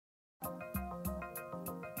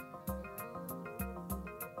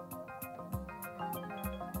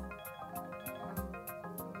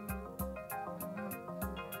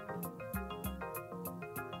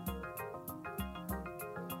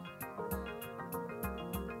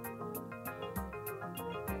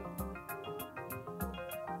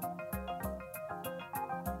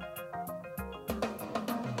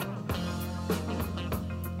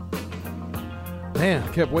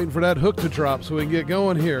Man, kept waiting for that hook to drop so we can get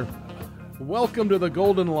going here. Welcome to the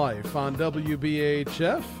Golden Life on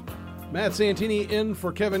WBHF. Matt Santini in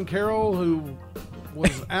for Kevin Carroll, who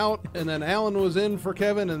was out, and then Alan was in for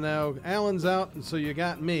Kevin, and now Alan's out, and so you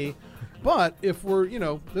got me. But if we're,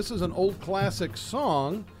 this is an old classic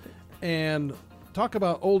song, and talk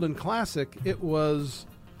about old and classic, it was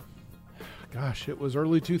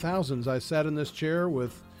early 2000s. I sat in this chair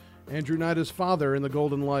with Andrew Knight, his father, in the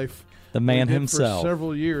Golden Life. The man himself. For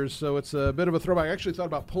several years, so it's a bit of a throwback. I actually thought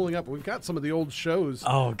about pulling up. We've got some of the old shows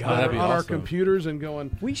on our computers and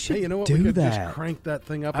going, we should hey, you know what? We could just crank that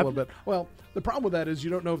thing up a little bit. Well, the problem with that is you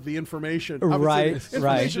don't know if the information.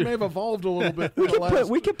 Information may have evolved a little bit.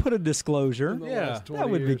 We could put a disclosure. That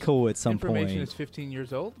would be cool at some point. Information is 15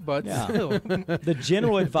 years old, but still. The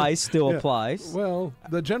general advice still applies. Well,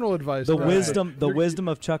 the general advice. The wisdom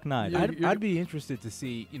of Chuck Knight. I'd be interested to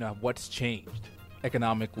see, what's changed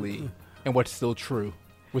economically and what's still true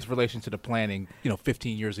with relation to the planning,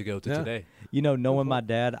 15 years ago to today. Knowing my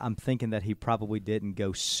dad, I'm thinking that he probably didn't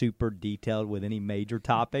go super detailed with any major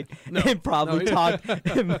topic and probably talked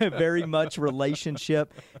very much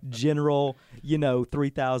relationship, general,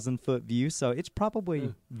 3,000-foot view. So it's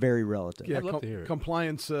probably very relative. Yeah, I'd love to hear it.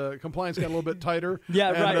 Compliance got a little bit tighter. Yeah,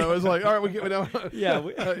 and, right. It was like, all right, we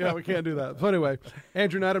can't do that. So anyway,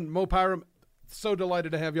 Andrew Knight and Mo Pyram, so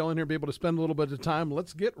delighted to have y'all in here, be able to spend a little bit of time.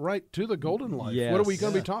 Let's get right to the Golden Life. Yes. What are we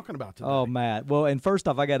going to be talking about today? Oh, Matt. Well, and first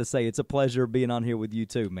off, I got to say, it's a pleasure being on here with you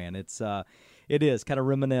too, man. It is kind of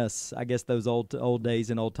reminisce, I guess, those old days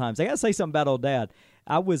and old times. I got to say something about old Dad.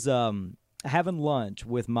 I was having lunch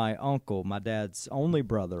with my uncle, my dad's only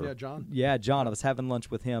brother. Yeah, John. Yeah, John. I was having lunch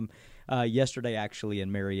with him yesterday, actually, in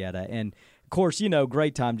Marietta, and of course,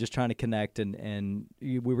 great time just trying to connect, and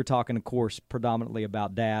we were talking, of course, predominantly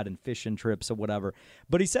about Dad and fishing trips or whatever.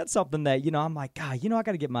 But he said something that, I'm like, God, I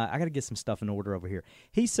got to get some stuff in order over here.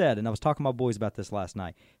 He said, and I was talking to my boys about this last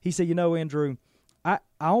night. He said, Andrew, I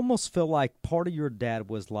almost feel like part of your dad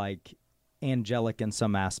was like angelic in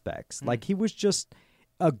some aspects. Mm-hmm. Like he was just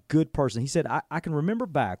a good person. He said, I can remember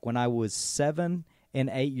back when I was 7 and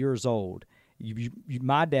 8 years old.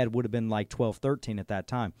 My dad would have been like 12, 13 at that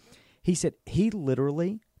time. He said he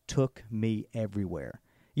literally took me everywhere.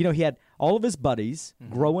 He had all of his buddies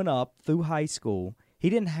growing up through high school. He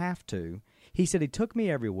didn't have to. He said he took me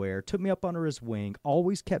everywhere, took me up under his wing,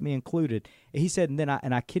 always kept me included. He said, and then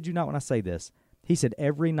I kid you not when I say this, he said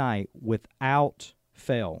every night without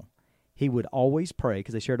fail, he would always pray,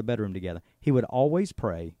 because they shared a bedroom together. He would always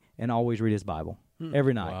pray and always read his Bible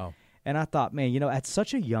every night. Wow. And I thought, man, at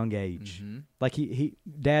such a young age, like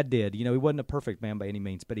Dad did, he wasn't a perfect man by any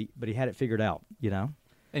means, but he had it figured out, And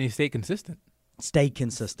he stayed consistent. Stayed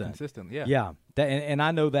consistent. Consistent, yeah. Yeah. And I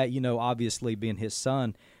know that, obviously being his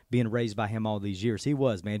son, being raised by him all these years, he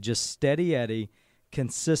was, man, just steady Eddie,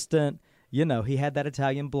 consistent. He had that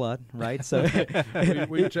Italian blood, right? So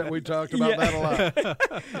we talked about that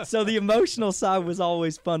a lot. So the emotional side was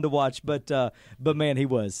always fun to watch, but man, he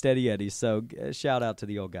was steady Eddie. So shout out to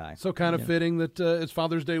the old guy. So kind of fitting that it's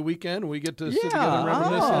Father's Day weekend. We get to sit together and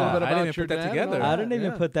reminisce a little bit about your dad. I didn't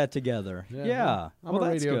even put that together. Yeah. I'm a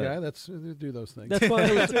radio guy. I do those things. That's fun.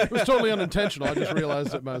 It was totally unintentional. I just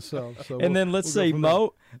realized it myself. So and then let's see,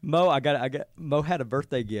 Mo. I got. Mo had a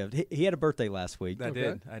birthday gift. He had a birthday last week. I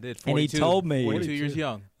did. 42. And he told me 42 years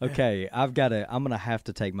young. Okay, I'm gonna have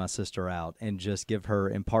to take my sister out and just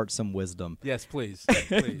impart some wisdom. Yes, please.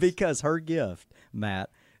 Because her gift,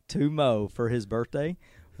 Matt, to Mo for his birthday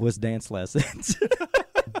was dance lessons.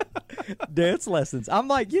 Dance lessons. I'm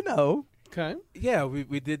like, Okay. Yeah,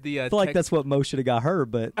 we did the. I feel like that's what Mo should have got her,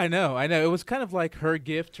 but I know. It was kind of like her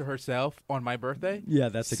gift to herself on my birthday. Yeah,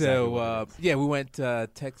 that's exactly what it is. We went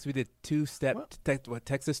we did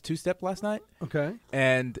Texas two-step last night. Okay.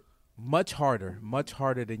 And much harder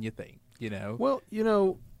than you think. Well,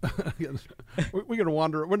 we're going to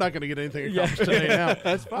wander. We're not going to get anything accomplished today now.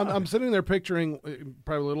 That's fine. I'm sitting there picturing,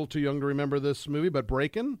 probably a little too young to remember this movie, but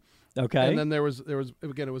Breakin'. Okay. And then there was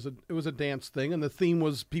again, it was a dance thing, and the theme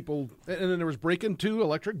was people, and then there was Breakin' 2,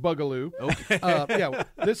 Electric Boogaloo. Okay.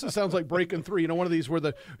 This sounds like Breakin' 3. One of these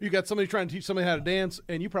where you got somebody trying to teach somebody how to dance,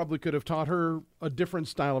 and you probably could have taught her a different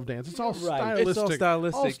style of dance. It's all stylistic. It's all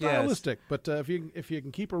stylistic. Yes. But if you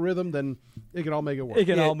can keep a rhythm, then it can all make it work. It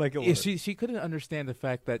can all make it work. She couldn't understand the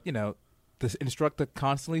fact that the instructor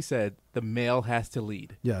constantly said the male has to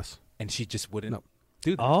lead. Yes. And she just wouldn't. No.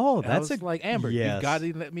 Do that. Oh, and that's like Amber. Yes. You've got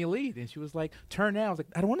to let me lead, and she was like, "Turn now." I was like,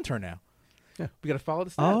 "I don't want to turn now." We got to follow the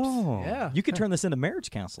steps. Oh, yeah. You could turn this into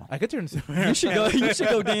marriage counseling. I could turn this. You should go. You should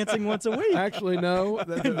go dancing once a week. Actually, no.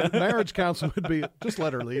 The marriage counsel would be just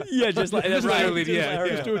let her lead. Yeah, just like That's right. right. Yeah.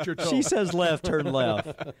 Just do what you're told. She says left, turn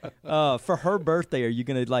left. For her birthday, are you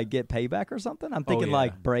gonna like get payback or something? I'm thinking yeah.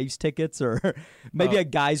 like Braves tickets or maybe a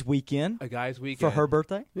guy's weekend A guy's weekend for her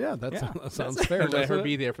birthday. yeah, that sounds fair. Let her doesn't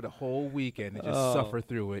be it? there for the whole weekend and just suffer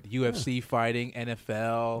through it. UFC fighting,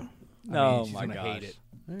 NFL. Oh, she's my gonna hate gosh.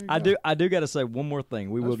 it. I do got to say one more thing.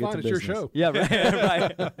 We will get fine. to It's business. your show.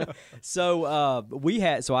 Yeah, right. So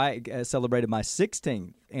I celebrated my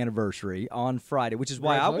 16th anniversary on Friday, which is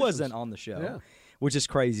why I wasn't on the show. Yeah. Which is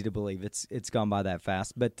crazy to believe. It's gone by that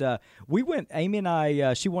fast. But we went. Amy and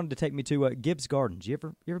I. She wanted to take me to Gibbs Gardens. You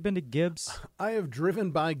ever been to Gibbs? I have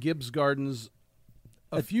driven by Gibbs Gardens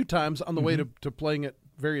a few times on the way to playing at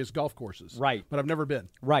various golf courses. Right. But I've never been.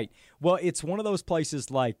 Right. Well, it's one of those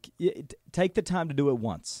places like take the time to do it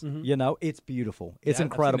once. You know, it's beautiful. It's Yeah,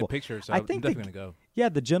 incredible. I've seen the pictures, so I I'm think definitely going to go. Yeah,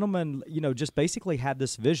 the gentleman, just basically had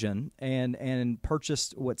this vision and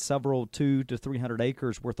purchased several 200 to 300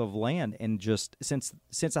 acres worth of land, and just since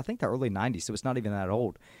I think the early 90s, so it's not even that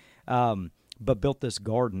old. But built this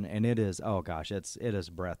garden, and it is it is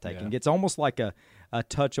breathtaking. Yeah. It's almost like a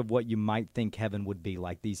touch of what you might think heaven would be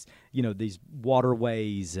like. These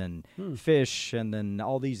waterways and fish, and then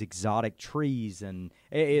all these exotic trees, and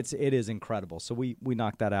it is incredible. So we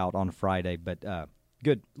knocked that out on Friday, but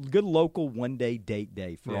good local one-day date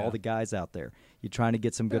day for all the guys out there. You're trying to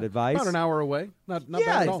get some good advice. About an hour away. Not bad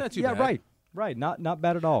at all. not too bad. Right. Not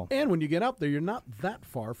bad at all. And when you get up there, you're not that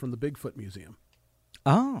far from the Bigfoot Museum.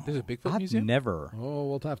 Oh, There's a Bigfoot I've museum? never. Oh,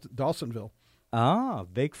 we'll have to Dawsonville. Ah,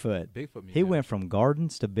 Bigfoot. Bigfoot He museum. went from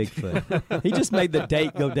gardens to Bigfoot. He just made the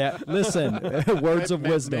date go down. Listen, words of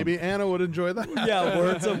wisdom. Maybe Anna would enjoy that. Yeah,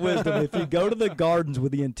 words of wisdom. If you go to the gardens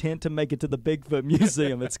with the intent to make it to the Bigfoot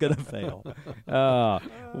Museum, it's going to fail.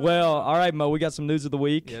 Well, all right, Mo, we got some news of the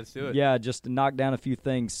week. Yeah, let's do it. Yeah, just to knock down a few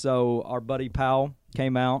things. So our buddy Powell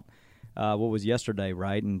came out, what was yesterday,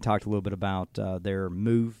 right, and talked a little bit about their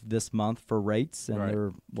move this month for rates, and Right.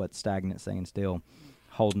 they're, stagnant, saying still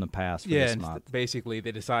holding the pass for this month. Basically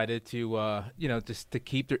they decided to, just to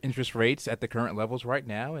keep their interest rates at the current levels right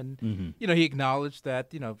now, and he acknowledged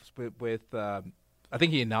that, with I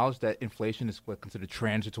think he acknowledged that inflation is what's considered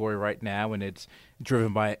transitory right now, and it's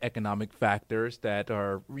driven by economic factors that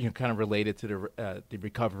are kind of related to the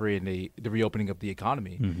recovery and the reopening of the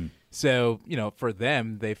economy. So for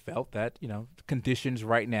them, they felt that conditions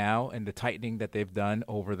right now and the tightening that they've done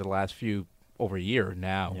over the last over a year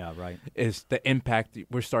now, Yeah, right. is the impact.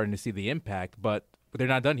 We're starting to see the impact, but they're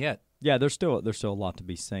not done yet. Yeah, there's still a lot to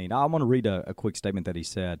be seen. I want to read a quick statement that he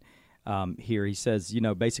said here. He says,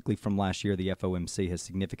 basically from last year, the FOMC has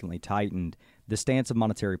significantly tightened the stance of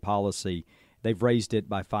monetary policy. They've raised it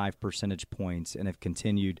by 5 percentage points and have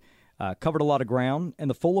continued, covered a lot of ground, and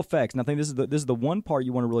the full effects. And I think this is the one part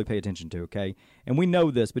you want to really pay attention to, okay? And we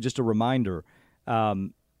know this, but just a reminder,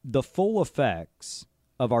 the full effects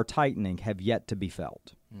of our tightening have yet to be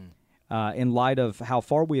felt. In light of how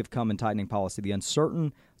far we have come in tightening policy, the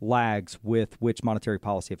uncertain lags with which monetary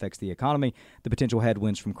policy affects the economy, the potential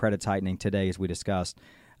headwinds from credit tightening today, as we discussed,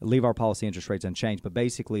 leave our policy interest rates unchanged. But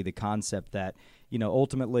basically the concept that,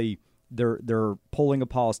 ultimately they're pulling a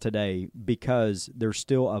pause today because there's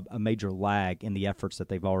still a major lag in the efforts that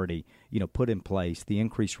they've already, put in place, the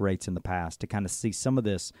increased rates in the past, to kind of see some of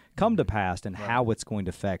this come to pass and how it's going to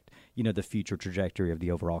affect, the future trajectory of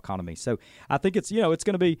the overall economy. So I think it's, it's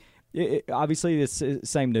going to be, obviously it's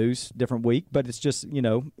same news, different week, but it's just,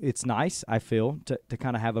 it's nice, I feel, to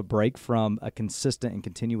kind of have a break from a consistent and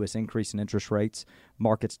continuous increase in interest rates.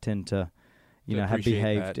 Markets tend to have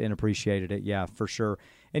behaved and appreciated it. Yeah, for sure.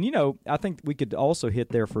 And, I think we could also hit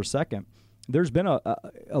there for a second. There's been a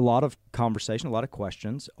lot of conversation, a lot of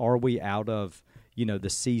questions. Are we out of, the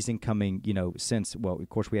season coming, since, well, of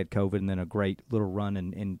course we had COVID and then a great little run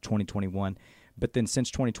in 2021. But then since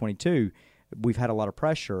 2022, we've had a lot of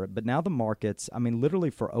pressure. But now the markets, literally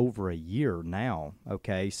for over a year now,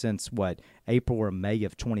 okay, since April or May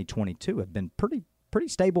of 2022 have been pretty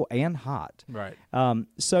stable and hot. Right.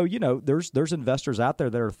 So, there's investors out there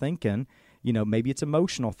that are thinking, maybe it's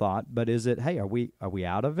emotional thought, but is it, hey, are we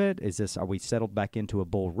out of it? Are we settled back into a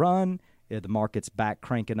bull run? The market's back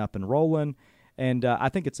cranking up and rolling? And I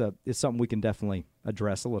think it's something we can definitely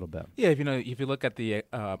address a little bit. Yeah, if you look at the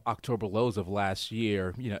October lows of last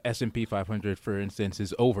year, S&P 500, for instance,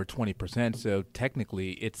 is over 20%. So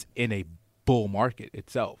technically, it's in a bull market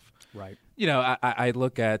itself. Right. I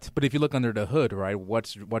look at, but if you look under the hood, right,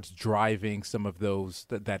 what's driving some of those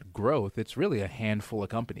that growth? It's really a handful of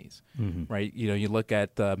companies, right? You look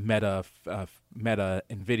at Meta,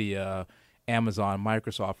 Nvidia, Amazon,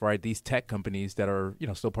 Microsoft, right? These tech companies that are,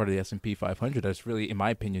 still part of the S&P 500 that's really, in my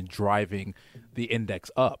opinion, driving the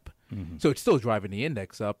index up. So it's still driving the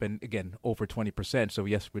index up, and again, over 20%. So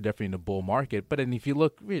yes, we're definitely in a bull market. But then if you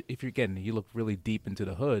look really deep into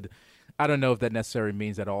the hood, I don't know if that necessarily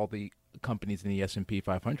means that all the companies in the S&P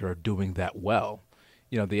 500 are doing that well.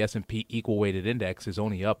 The S&P equal weighted index is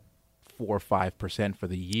only up 4 or 5% for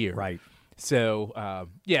the year. Right. So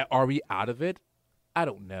are we out of it? I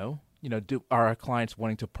don't know. Are our clients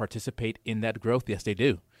wanting to participate in that growth? Yes, they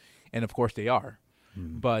do, and of course they are.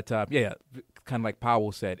 But kind of like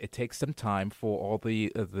Powell said, it takes some time for all the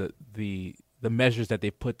measures that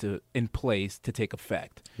they put in place to take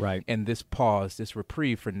effect. Right. And this pause, this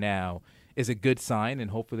reprieve for now, is a good sign.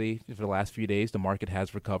 And hopefully, for the last few days, the market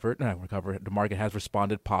has The market has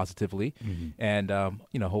responded positively, and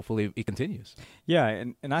hopefully it continues. Yeah,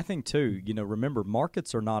 and I think too, remember,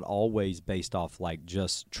 markets are not always based off like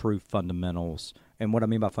just true fundamentals. And what I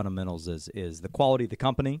mean by fundamentals is the quality of the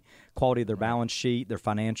company, quality of their balance sheet, their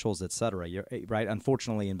financials, et cetera. Right?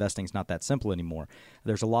 Unfortunately, investing is not that simple anymore.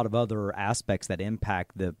 There's a lot of other aspects that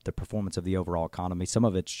impact the performance of the overall economy. Some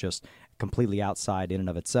of it's just completely outside in and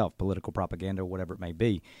of itself, political propaganda, whatever it may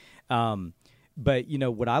be. But,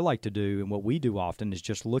 what I like to do and what we do often is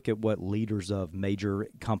just look at what leaders of major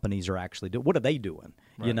companies are actually doing. What are they doing?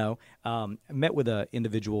 Right. I met with an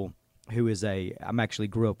individual who is I'm actually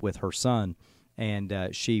grew up with her son. And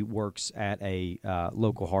she works at a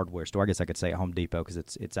local hardware store. I guess I could say at Home Depot because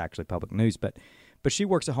it's actually public news. But she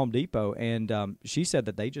works at Home Depot, and she said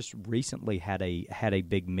that they just recently had a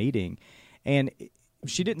big meeting, and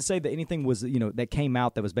she didn't say that anything was that came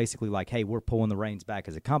out that was basically like, hey, we're pulling the reins back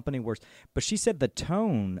as a company. But she said the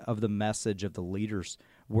tone of the message of the leaders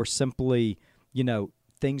were simply,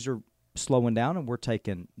 things are slowing down, and we're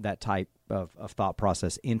taking that type of thought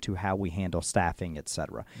process into how we handle staffing, et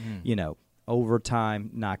cetera. Overtime,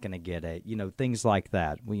 not going to get it. Things like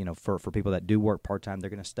that. For people that do work part-time, they're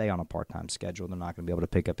going to stay on a part-time schedule. They're not going to be able to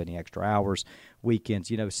pick up any extra hours,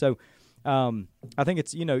 weekends, So I think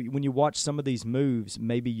it's, when you watch some of these moves,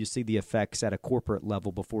 maybe you see the effects at a corporate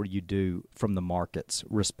level before you do from the market's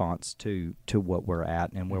response to what we're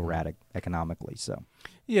at and where we're at economically. So,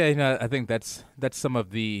 yeah, I think that's some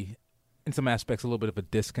of in some aspects, a little bit of a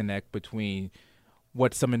disconnect between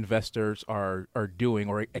what some investors are doing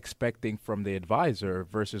or expecting from the advisor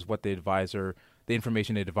versus what the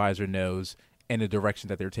information the advisor knows and the direction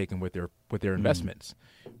that they're taking with their investments.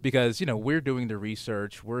 Because, we're doing the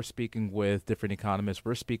research, we're speaking with different economists,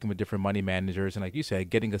 we're speaking with different money managers, and like you said,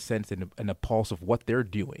 getting a sense and a pulse of what they're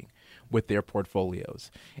doing with their portfolios.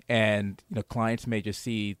 And, clients may just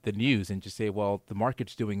see the news and just say, well, the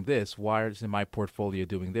market's doing this. Why isn't my portfolio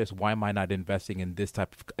doing this? Why am I not investing in this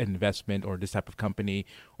type of investment or this type of company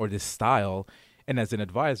or this style? And as an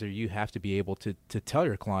advisor, you have to be able to tell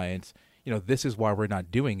your clients, this is why we're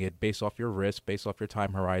not doing it based off your risk, based off your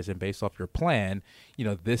time horizon, based off your plan.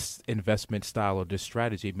 This investment style or this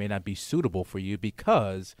strategy may not be suitable for you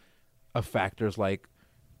because of factors like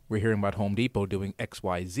we're hearing about Home Depot doing X,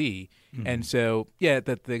 Y, Z. And so,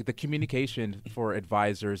 the communication for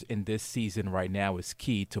advisors in this season right now is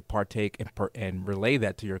key to partake and relay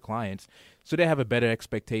that to your clients so they have a better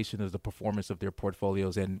expectation of the performance of their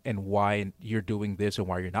portfolios and why you're doing this and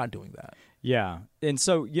why you're not doing that. Yeah. And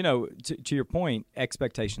so, to your point,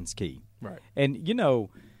 expectation's key. Right. And,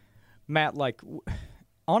 Matt, like,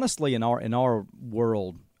 honestly, in our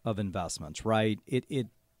world of investments, right,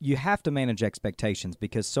 you have to manage expectations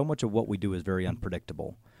because so much of what we do is very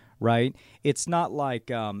unpredictable, right? It's not like,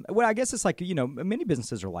 I guess it's like, many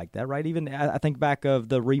businesses are like that, right? Even I think back of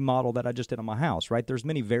the remodel that I just did on my house, right? There's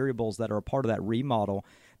many variables that are a part of that remodel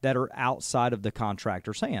that are outside of the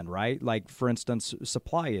contractor's hand, right? Like, for instance,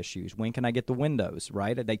 supply issues. When can I get the windows,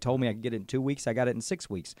 right? They told me I could get it in 2 weeks. I got it in 6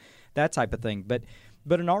 weeks, that type of thing.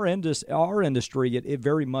 But in our industry, it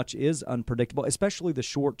very much is unpredictable, especially the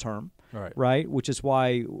short term, right? Which is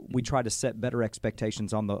why we try to set better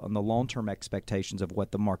expectations on the long-term expectations of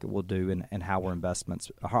what the market will do and how our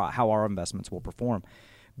investments will perform.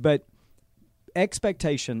 But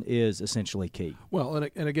expectation is essentially key. Well,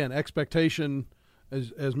 and again, expectation,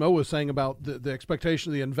 as Mo was saying about the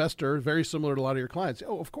expectation of the investor, very similar to a lot of your clients.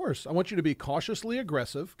 Oh, of course, I want you to be cautiously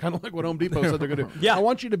aggressive, kind of like what Home Depot said they're going to do. Yeah. I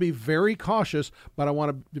want you to be very cautious, but I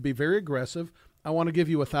want to be very aggressive. I want to give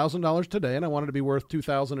you $1,000 today, and I want it to be worth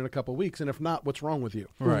 $2,000 in a couple of weeks. And if not, what's wrong with you?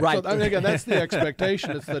 Right. So, again, that's the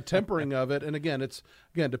expectation. It's the tempering of it. And again,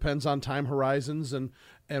 depends on time horizons and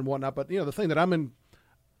whatnot. But the thing that I'm in,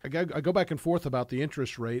 I go back and forth about the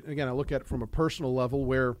interest rate. And again, I look at it from a personal level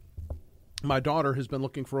where my daughter has been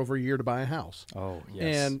looking for over a year to buy a house. Oh,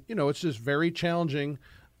 yes. And, it's just very challenging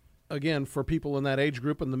again, for people in that age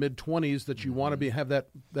group in the mid-20s that you want to have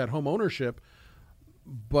that home ownership,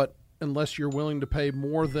 but unless you're willing to pay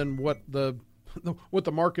more than what the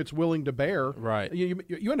market's willing to bear, right?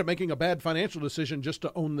 You end up making a bad financial decision just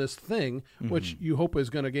to own this thing, which you hope is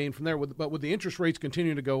going to gain from there. But with the interest rates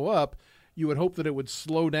continuing to go up, you would hope that it would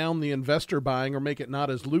slow down the investor buying or make it not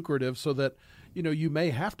as lucrative, so that you may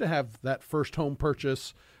have to have that first home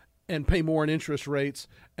purchase and pay more in interest rates,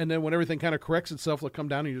 and then when everything kind of corrects itself, it'll come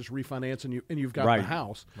down and you just refinance and you've got the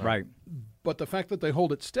house. Right. But the fact that they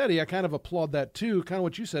hold it steady, I kind of applaud that too. Kind of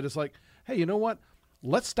what you said. It's like, hey, you know what?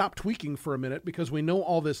 Let's stop tweaking for a minute because we know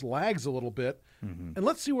all this lags a little bit, and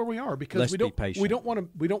let's see where we are, because we don't want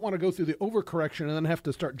to go through the overcorrection and then have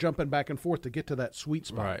to start jumping back and forth to get to that sweet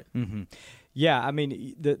spot. Right. Mm-hmm. Yeah, I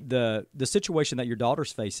mean the situation that your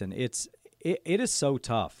daughter's facing, it is so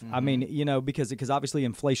tough. I mean, because obviously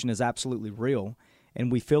inflation is absolutely real, and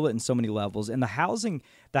we feel it in so many levels. And the housing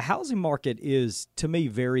market is, to me,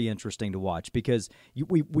 very interesting to watch, because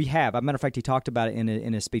we have. As a matter of fact, he talked about it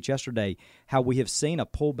in his speech yesterday, how we have seen a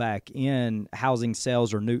pullback in housing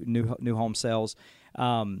sales or new home sales.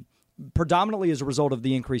 Predominantly as a result of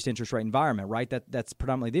the increased interest rate environment, right? That's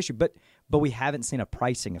predominantly the issue. But we haven't seen a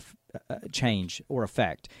pricing change or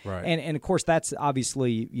effect. Right. And of course that's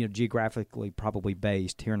obviously geographically probably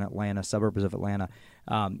based here in Atlanta, suburbs of Atlanta,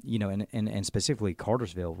 and specifically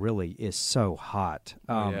Cartersville really is so hot.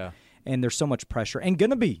 And there's so much pressure, and going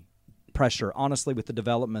to be pressure, honestly, with the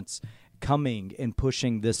developments coming and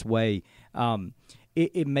pushing this way.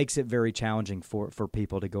 It makes it very challenging for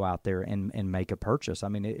people to go out there and make a purchase. I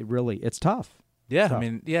mean, it's tough. Yeah,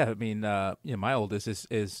 It's tough. My oldest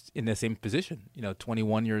is in the same position.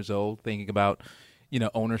 21 years old, thinking about,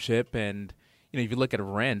 ownership, and if you look at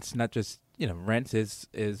rents, not just rents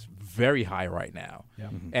is very high right now.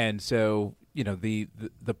 Yeah. And so the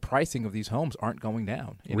pricing of these homes aren't going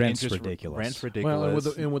down. Rent's ridiculous. Rent's ridiculous.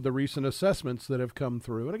 Well, and with the recent assessments that have come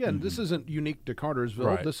through, and again, this isn't unique to Cartersville.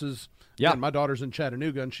 Right. This is my daughter's in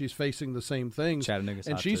Chattanooga, and she's facing the same things. Chattanooga's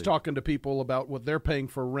and hot, she's too. talking to people about what they're paying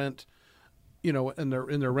for rent, in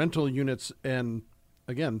their rental units, and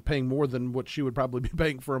again, paying more than what she would probably be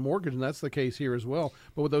paying for a mortgage, and that's the case here as well.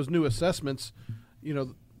 But with those new assessments,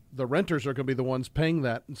 the renters are going to be the ones paying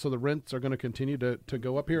that, and so the rents are going to continue to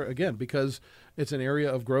go up here again, because it's an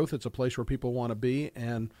area of growth. It's a place where people want to be,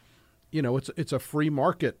 and it's a free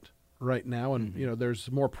market right now, and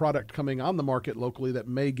there's more product coming on the market locally that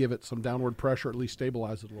may give it some downward pressure, at least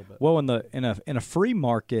stabilize it a little bit. Well, in a free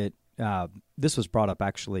market, this was brought up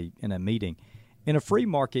actually in a meeting. In a free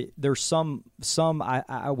market, there's some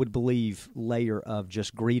I would believe layer of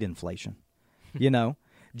just greed inflation.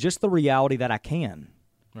 Just the reality that I can.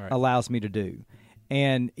 Right. Allows me to do.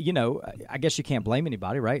 And, I guess you can't blame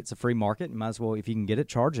anybody, right? It's a free market. You might as well, if you can get it,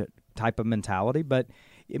 charge it type of mentality. But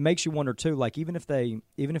it makes you wonder, too, like even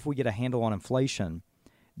if we get a handle on inflation,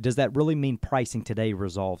 does that really mean pricing today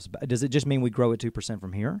resolves? Does it just mean we grow at 2%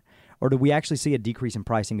 from here? Or do we actually see a decrease in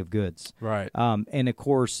pricing of goods? Right. And, of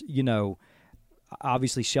course,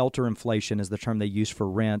 obviously shelter inflation is the term they use for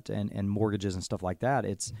rent and mortgages and stuff like that.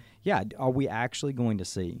 Are we actually going to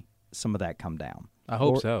see some of that come down? I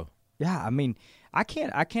hope so. Yeah, I mean, I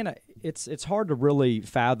can't. It's hard to really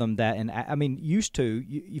fathom that. And I mean,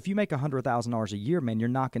 if you make $100,000 a year, man, you're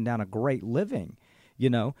knocking down a great living,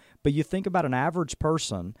 But you think about an average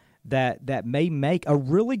person that may make a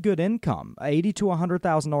really good income, $80,000 to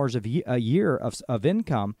 $100,000 a year of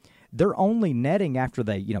income. They're only netting after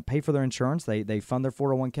they pay for their insurance, they fund their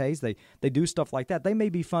 401ks, they do stuff like that. They may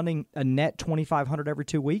be funding a net $2,500 every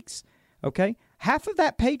 2 weeks. Okay, half of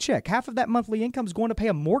that paycheck, half of that monthly income is going to pay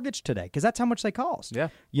a mortgage today, because that's how much they cost. Yeah,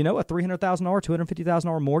 a $300,000,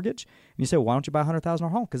 $250,000 mortgage, and you say, well, why don't you buy a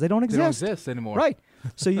 $100,000 home? Because they don't exist. They don't exist anymore. Right.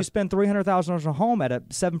 So you spend $300,000 on a home at a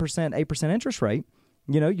 7%, 8% interest rate.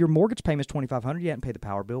 Your mortgage payment is $2,500. You hadn't paid the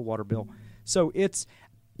power bill, water bill. So it's,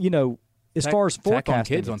 as far as forecasting, tack on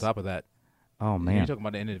kids on top of that. Oh man, you're talking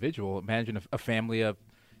about an individual. Imagine a family of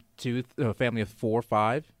two, a family of 4 or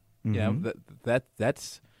 5.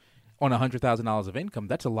 That's on $100,000 of income.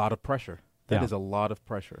 That's a lot of pressure. That is a lot of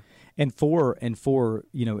pressure. And for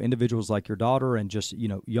individuals like your daughter and just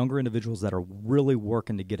younger individuals that are really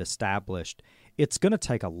working to get established, it's going to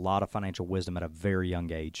take a lot of financial wisdom at a very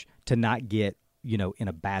young age to not get in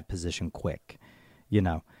a bad position quick.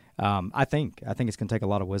 I think it's going to take a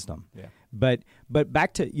lot of wisdom. Yeah. But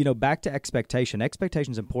back to expectation.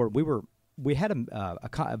 Expectation is important. We had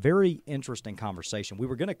a very interesting conversation. We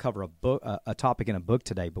were going to cover a topic in a book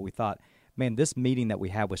today, but we thought, man, this meeting that we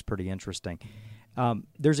had was pretty interesting.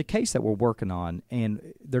 There's a case that we're working on,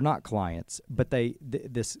 and they're not clients, but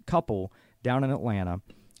this couple down in Atlanta,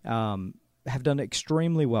 have done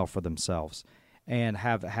extremely well for themselves and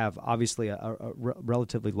have obviously a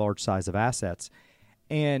relatively large size of assets.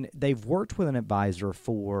 And they've worked with an advisor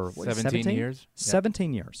for 17 years.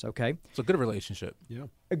 17 years, okay. It's a good relationship. Yeah.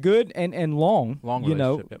 A good and long. Long you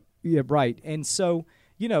know, relationship, Yeah, right. And so,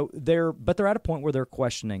 they're at a point where they're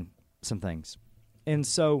questioning some things. And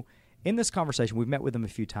so in this conversation, we've met with them a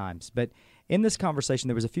few times, but in this conversation,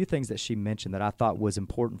 there was a few things that she mentioned that I thought was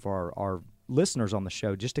important for our listeners on the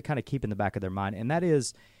show just to kind of keep in the back of their mind. And that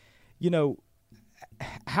is,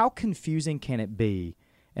 how confusing can it be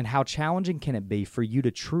and how challenging can it be for you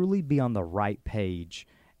to truly be on the right page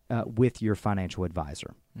with your financial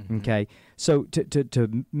advisor? Mm-hmm. Okay, so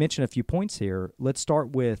to mention a few points here, let's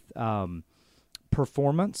start with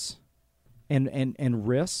performance and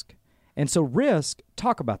risk. And so risk,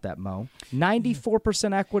 talk about that, Mo.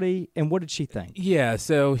 94% equity, and what did she think? Yeah,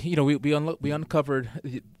 so we uncovered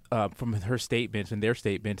from her statements and their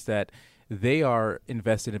statements that they are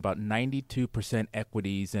invested in about 92%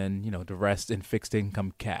 equities and the rest in fixed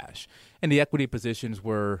income cash. And the equity positions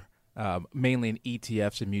were mainly in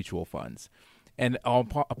ETFs and mutual funds. And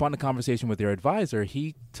upon the conversation with their advisor,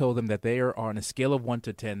 he told them that they are on a scale of 1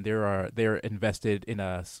 to 10. They're invested in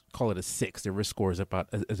call it a 6. Their risk score is about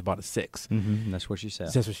a 6. Mm-hmm. That's what she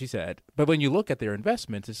said. That's what she said. But when you look at their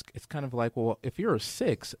investments, it's kind of like, well, if you're a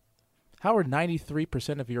 6, how are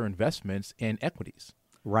 93% of your investments in equities?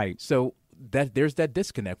 Right. So there's that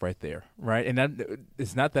disconnect right there, right? And that,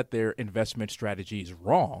 it's not that their investment strategy is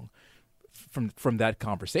wrong from that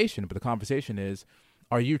conversation, but the conversation is,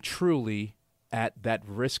 are you truly at that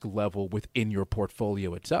risk level within your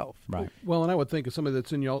portfolio itself? Right. Well, and I would think of somebody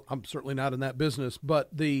that's in y'all, I'm certainly not in that business, but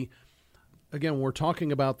again, we're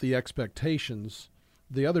talking about the expectations.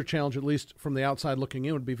 The other challenge, at least from the outside looking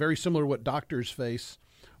in, would be very similar to what doctors face,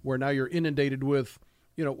 where now you're inundated with,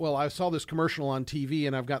 well, I saw this commercial on TV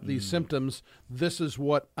and I've got these symptoms. This is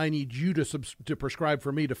what I need you to prescribe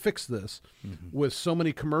for me to fix this. Mm-hmm. With so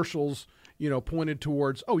many commercials, pointed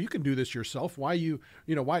towards, oh, you can do this yourself. Why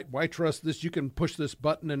why trust this? You can push this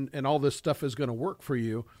button and all this stuff is going to work for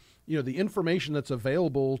you. The information that's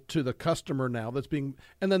available to the customer now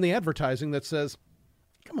and then the advertising that says,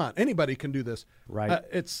 come on, anybody can do this. Right.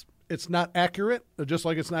 It's not accurate, just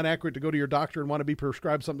like it's not accurate to go to your doctor and want to be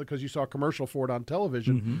prescribed something because you saw a commercial for it on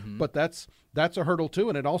television. Mm-hmm. But that's a hurdle too,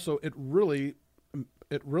 and it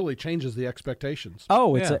really changes the expectations.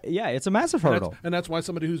 Oh, it's a massive hurdle. And that's why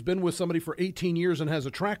somebody who's been with somebody for 18 years and has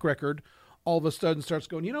a track record all of a sudden starts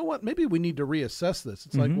going, you know what, maybe we need to reassess this.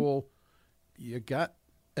 It's like, well, you got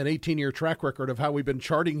an 18-year track record of how we've been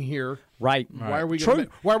charting here. Right. Why are we going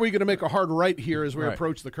to make a hard right here as we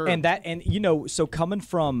approach the curve? So coming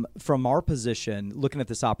from our position, looking at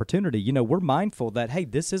this opportunity, we're mindful that, hey,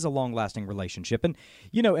 this is a long-lasting relationship. And,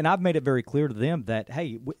 and I've made it very clear to them that,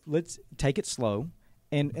 hey, let's take it slow.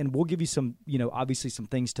 And we'll give you some, obviously some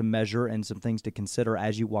things to measure and some things to consider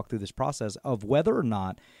as you walk through this process of whether or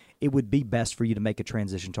not it would be best for you to make a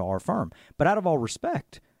transition to our firm. But out of all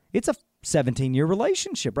respect, it's a 17-year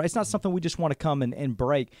relationship, right? It's not something we just want to come and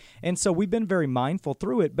break. And so we've been very mindful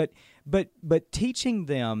through it, but teaching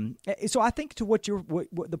them. So I think to what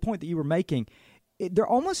the point that you were making, there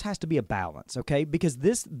almost has to be a balance, okay? Because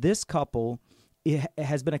this couple it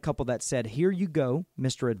has been a couple that said, "Here you go,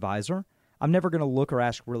 Mr. Advisor. I'm never going to look or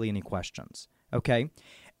ask really any questions," okay?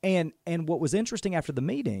 And what was interesting after the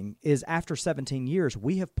meeting is after 17 years,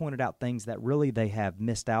 we have pointed out things that really they have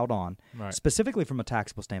missed out on, right, specifically from a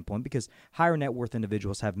taxable standpoint, because higher net worth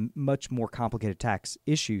individuals have much more complicated tax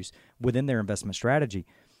issues within their investment strategy.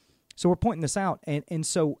 So we're pointing this out. And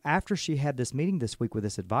so after she had this meeting this week with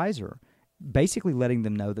this advisor, basically letting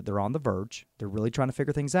them know that they're on the verge, they're really trying to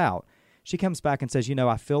figure things out, she comes back and says,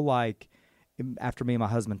 I feel like after me and my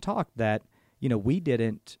husband talked that,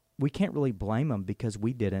 we can't really blame them because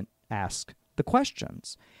we didn't ask the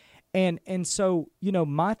questions. And so,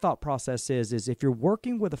 my thought process is if you're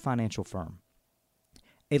working with a financial firm,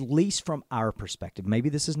 at least from our perspective, maybe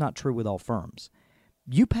this is not true with all firms,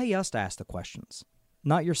 you pay us to ask the questions,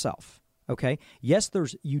 not yourself. Okay? Yes,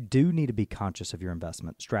 you do need to be conscious of your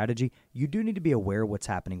investment strategy. You do need to be aware of what's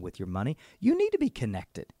happening with your money. You need to be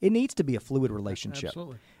connected. It needs to be a fluid relationship.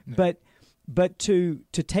 Absolutely. Yeah. But to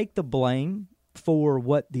take the blame for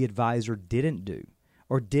what the advisor didn't do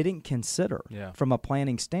or didn't consider from a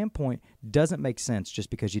planning standpoint doesn't make sense just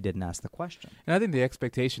because you didn't ask the question. And I think the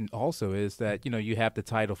expectation also is that, you have the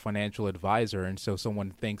title financial advisor, and so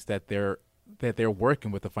someone thinks that they're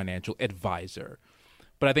working with a financial advisor.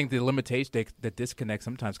 But I think the limitation, the disconnect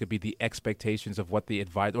sometimes could be the expectations of what the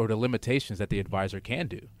advisor, or the limitations that the advisor can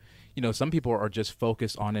do. Some people are just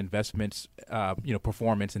focused on investments,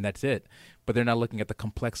 performance, and that's it. But they're not looking at the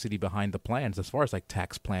complexity behind the plans as far as like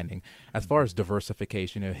tax planning, as far as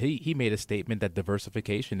diversification. He made a statement that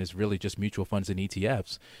diversification is really just mutual funds and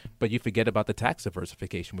ETFs, but you forget about the tax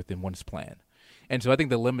diversification within one's plan. And so I think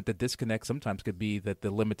the disconnect sometimes could be that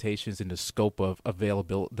the limitations in the scope of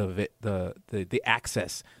availability, the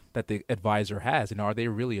access that the advisor has, and are they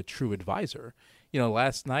really a true advisor?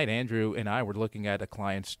 Last night, Andrew and I were looking at a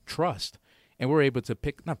client's trust, and we're able to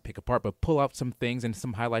not pick apart, but pull out some things and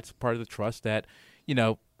some highlights of part of the trust that,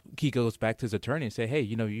 he goes back to his attorney and say, hey,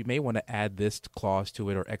 you may want to add this clause to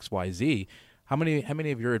it or X, Y, Z. How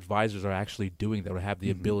many of your advisors are actually doing that or have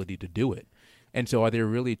the ability to do it? And so are they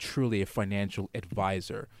really truly a financial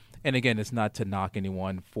advisor? And again, it's not to knock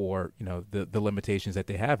anyone for, the limitations that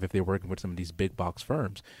they have if they're working with some of these big box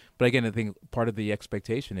firms. But again, I think part of the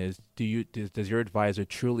expectation is, does your advisor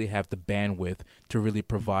truly have the bandwidth to really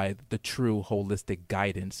provide the true holistic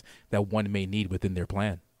guidance that one may need within their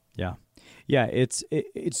plan? Yeah. Yeah, it's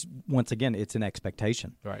once again, it's an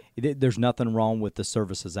expectation. Right. There's nothing wrong with the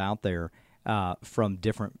services out there from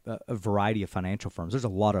different a variety of financial firms. There's a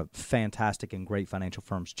lot of fantastic and great financial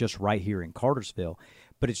firms just right here in Cartersville,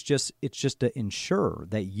 but it's just to ensure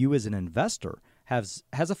that you as an investor has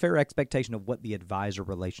a fair expectation of what the advisor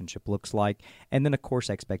relationship looks like, and then of course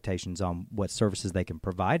expectations on what services they can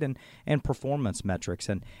provide and performance metrics.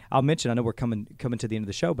 And I'll mention, I know we're coming to the end of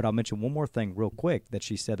the show, but I'll mention one more thing real quick that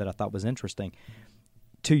she said that I thought was interesting.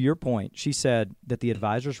 To your point, she said that the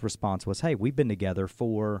advisor's response was, hey, we've been together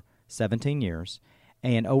for 17 years,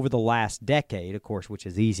 and over the last decade, of course, which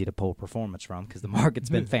is easy to pull performance from because the market's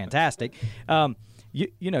been fantastic,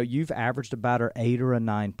 you've averaged about 8 or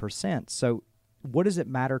 9%. So what does it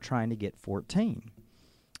matter trying to get 14?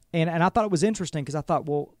 And I thought it was interesting because I thought,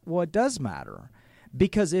 well, it does matter,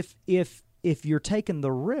 because if you're taking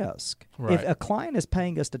the risk, right. If a client is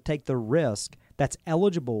paying us to take the risk that's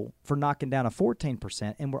eligible for knocking down a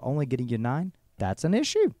 14% and we're only getting you 9, that's an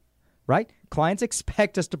issue. Right? Clients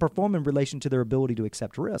expect us to perform in relation to their ability to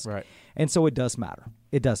accept risk. Right. And so it does matter.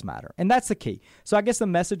 It does matter. And that's the key. So I guess the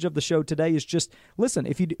message of the show today is just, listen,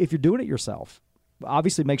 if you're doing it yourself,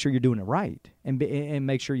 obviously make sure you're doing it right and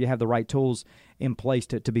make sure you have the right tools in place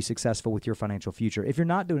to be successful with your financial future. If you're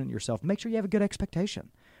not doing it yourself, make sure you have a good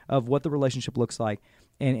expectation of what the relationship looks like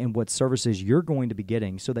and what services you're going to be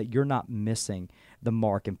getting so that you're not missing the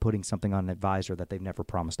mark and putting something on an advisor that they've never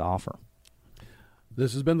promised to offer.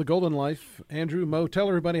 This has been The Golden Life. Andrew, Mo, tell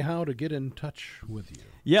everybody how to get in touch with you.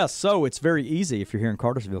 Yes, so it's very easy if you're here in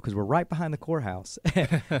Cartersville because we're right behind the courthouse,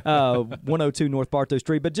 102 North Bartow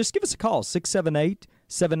Street. But just give us a call,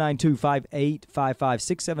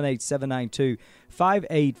 678-792-5855,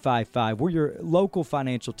 678-792-5855. We're your local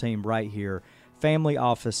financial team right here, family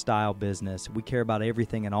office-style business. We care about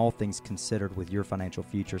everything and all things considered with your financial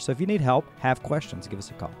future. So if you need help, have questions, give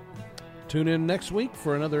us a call. Tune in next week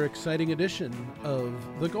for another exciting edition of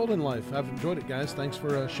The Golden Life. I've enjoyed it, guys. Thanks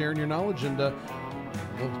for sharing your knowledge, and we'll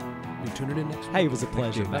be tuning in next week. Hey, it was a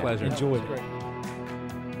pleasure. Pleasure. Enjoyed it.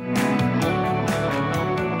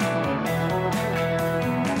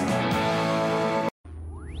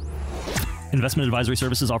 Investment advisory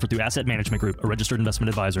services offered through Asset Management Group, a registered investment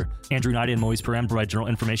advisor. Andrew Knight and Moise Param provide general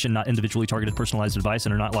information, not individually targeted personalized advice,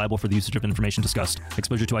 and are not liable for the usage of information discussed.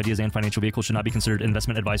 Exposure to ideas and financial vehicles should not be considered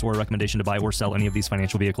investment advice or a recommendation to buy or sell any of these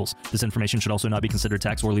financial vehicles. This information should also not be considered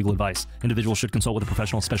tax or legal advice. Individuals should consult with a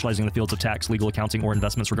professional specializing in the fields of tax, legal, accounting, or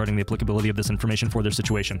investments regarding the applicability of this information for their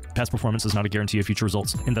situation. Past performance is not a guarantee of future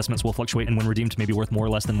results. Investments will fluctuate and when redeemed may be worth more or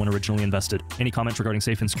less than when originally invested. Any comments regarding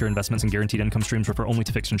safe and secure investments and guaranteed income streams refer only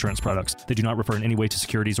to fixed insurance products. They do not refer in any way to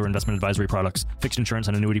securities or investment advisory products. Fixed insurance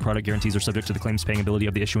and annuity product guarantees are subject to the claims paying ability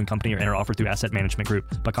of the issuing company and are offered through Asset Management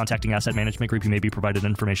Group. By contacting Asset Management Group, you may be provided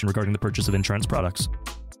information regarding the purchase of insurance products.